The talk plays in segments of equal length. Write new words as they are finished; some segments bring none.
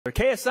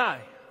KSI,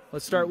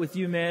 let's start with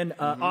you, man.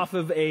 Off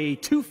of a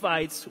 2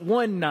 fights,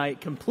 1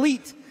 night,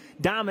 complete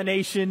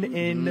domination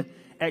in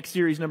X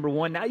Series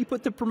 #1. Now you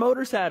put the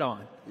promoter's hat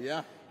on.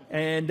 Yeah.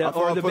 And I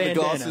or the put bandana. the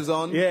glasses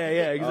on.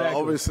 Yeah,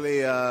 exactly. Obviously,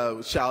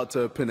 shout out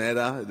to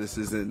Pineda. This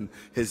is in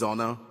his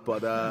honor.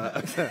 But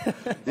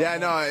yeah,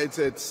 no,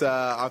 it's.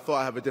 I thought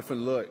I have a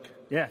different look.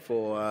 Yeah.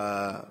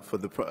 For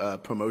the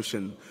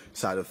promotion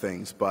side of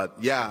things. But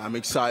yeah, I'm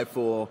excited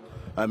for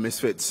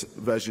Misfits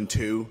version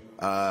 2.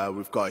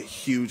 We've got a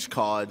huge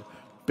card,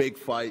 big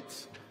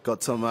fights.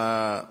 Got some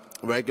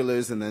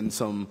regulars and then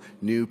some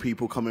new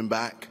people coming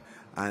back.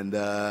 And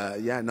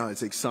yeah, no,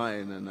 it's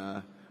exciting, and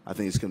I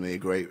think it's going to be a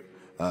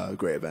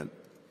great event.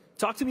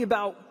 Talk to me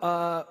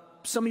about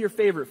some of your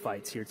favorite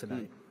fights here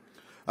tonight.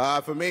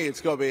 For me, it's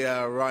got to be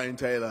Ryan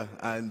Taylor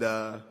and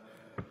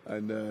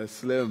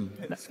Slim.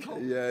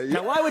 Yeah.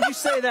 Now, why would you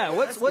say that?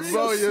 What's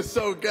Bro, you're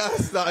so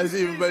gassed that I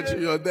didn't even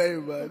mention your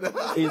name, man.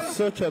 It's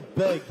such a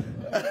big.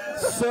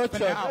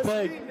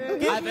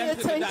 Give me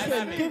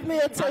attention. Give me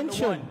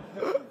attention.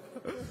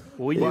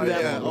 We knew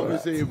that yeah, one.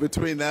 obviously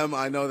between them,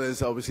 I know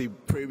there's obviously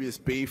previous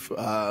beef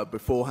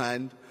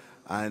beforehand,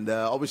 and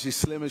obviously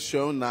Slim has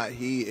shown that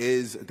he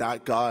is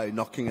that guy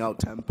knocking out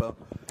temper,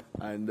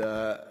 and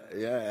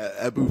yeah,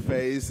 Abu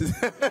Faze.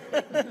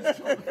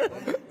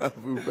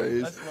 Abu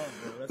Faze.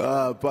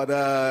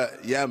 But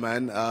yeah,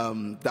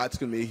 man, that's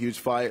gonna be a huge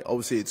fight.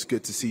 Obviously, it's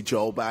good to see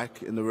Joel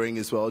back in the ring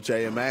as well.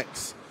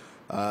 JMX,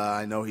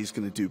 I know he's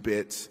gonna do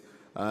bits,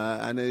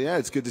 and yeah,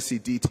 it's good to see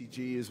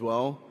DTG as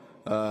well.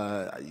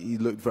 He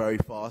looked very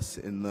fast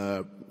in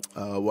the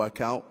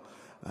workout,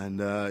 and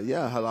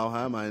yeah, Halal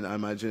Ham. I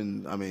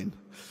imagine. I mean,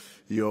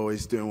 you're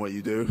always doing what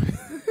you do.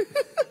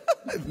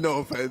 No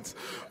offense,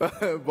 but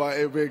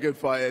it'll be a good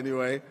fight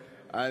anyway.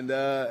 And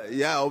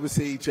yeah,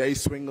 obviously Jay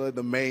Swingler,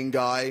 the main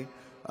guy,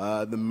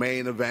 the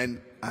main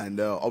event, and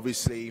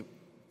obviously,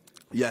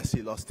 yes,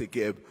 he lost to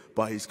Gibb,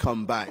 but he's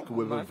come back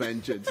with a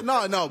vengeance.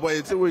 No,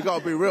 but we got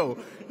to be real.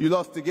 You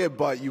lost to Gibb,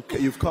 but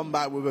you've come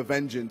back with a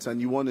vengeance,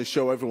 and you want to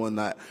show everyone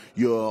that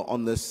you're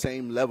on the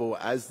same level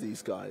as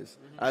these guys,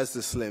 as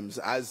the Slims,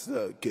 as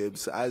the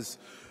Gibbs, as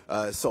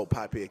Salt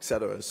Pappy,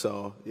 etc.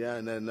 So yeah,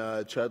 and then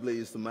Chudley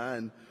is the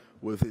man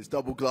with his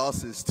double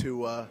glasses to.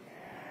 We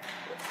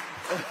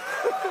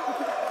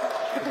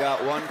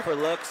got one for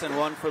looks and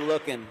one for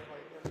looking.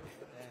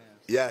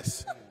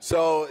 Yes.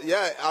 So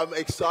yeah, I'm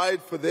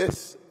excited for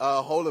this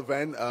whole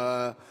event.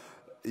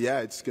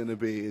 Yeah, it's gonna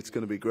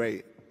be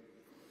great.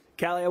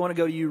 Kalle, I want to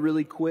go to you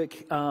really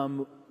quick.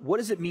 What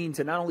does it mean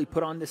to not only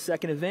put on this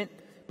second event,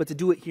 but to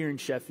do it here in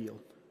Sheffield?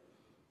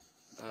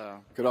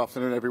 Good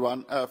afternoon,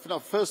 everyone.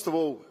 First of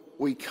all,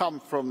 we come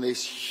from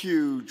this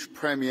huge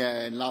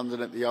premiere in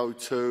London at the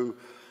O2.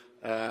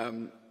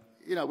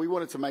 You know, we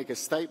wanted to make a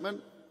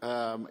statement.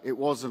 It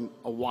wasn't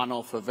a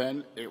one-off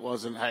event. It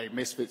wasn't, hey,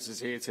 Misfits is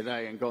here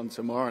today and gone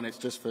tomorrow, and it's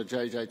just for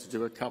JJ to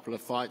do a couple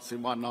of fights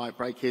in one night,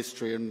 break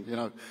history, and, you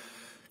know,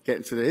 get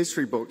into the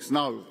history books.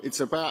 No, it's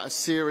about a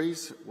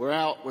series. We're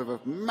out with a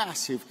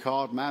massive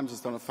card. Mams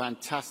has done a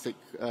fantastic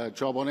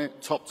job on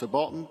it, top to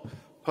bottom.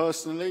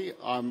 Personally,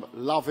 I'm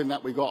loving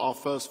that we got our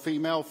first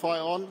female fight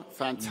on.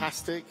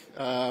 Fantastic.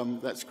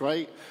 That's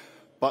great.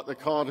 But the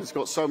card has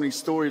got so many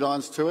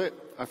storylines to it.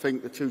 I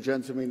think the two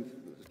gentlemen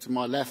to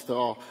my left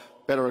are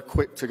better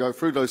equipped to go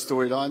through those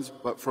storylines.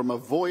 But from a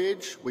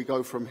voyage, we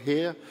go from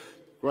here,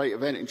 great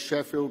event in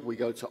Sheffield. We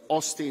go to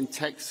Austin,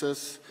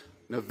 Texas,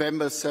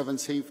 November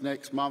 17th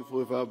next month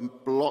with a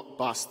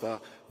blockbuster,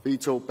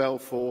 Vitor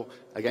Belfort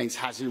against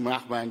Hazim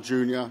Rahman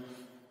Jr.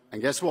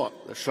 And guess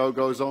what? The show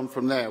goes on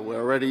from there.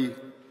 We're already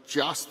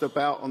just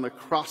about on the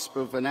cusp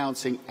of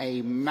announcing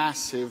a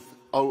massive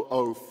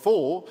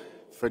 004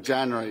 for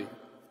January.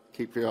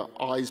 Keep your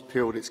eyes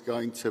peeled. It's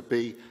going to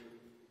be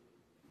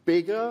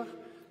bigger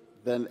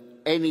than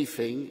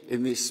anything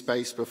in this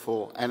space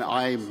before, and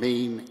I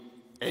mean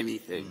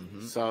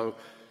anything. So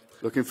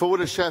looking forward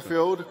to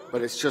Sheffield,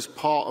 but it's just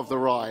part of the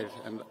ride.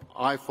 And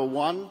I, for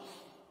one,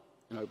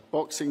 you know,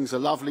 boxing's a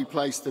lovely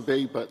place to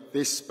be, but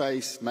this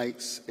space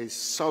is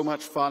so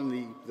much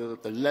fun.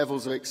 The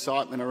levels of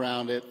excitement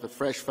around it, the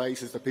fresh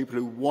faces, the people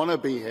who want to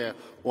be here,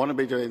 want to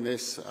be doing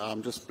this.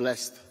 I'm just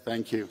blessed.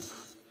 Thank you.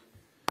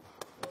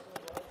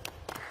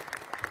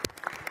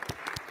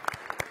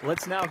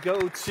 Let's now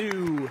go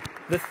to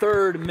the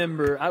third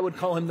member. I would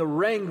call him the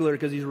Wrangler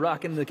because he's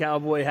rocking the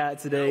cowboy hat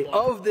today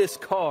of this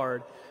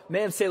card.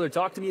 Mams Taylor,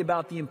 talk to me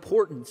about the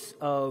importance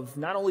of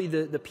not only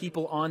the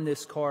people on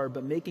this card,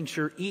 but making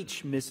sure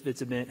each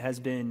Misfits event has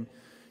been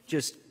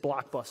just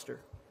blockbuster.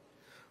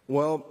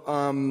 Well,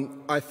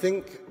 I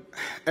think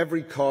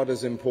every card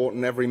is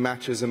important, every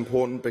match is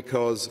important,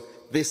 because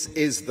this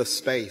is the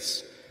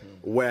space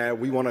where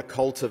we want to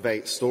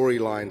cultivate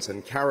storylines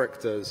and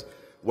characters,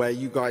 where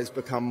you guys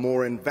become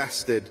more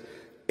invested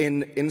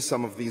in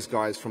some of these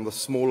guys, from the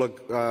smaller,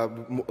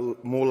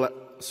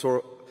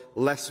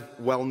 less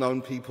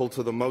well-known people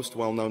to the most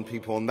well-known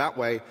people, and that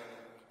way,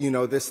 you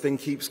know, this thing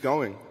keeps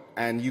going,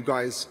 and you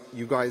guys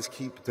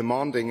keep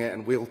demanding it,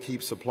 and we'll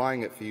keep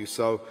supplying it for you.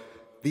 So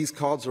these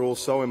cards are all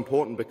so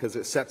important because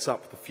it sets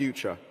up the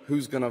future.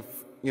 Who's going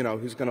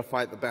to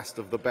fight the best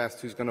of the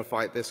best? Who's going to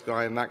fight this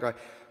guy and that guy?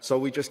 So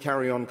we just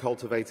carry on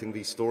cultivating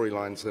these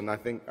storylines, and I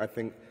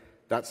think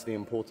that's the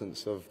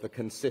importance of the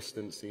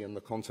consistency and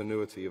the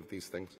continuity of these things.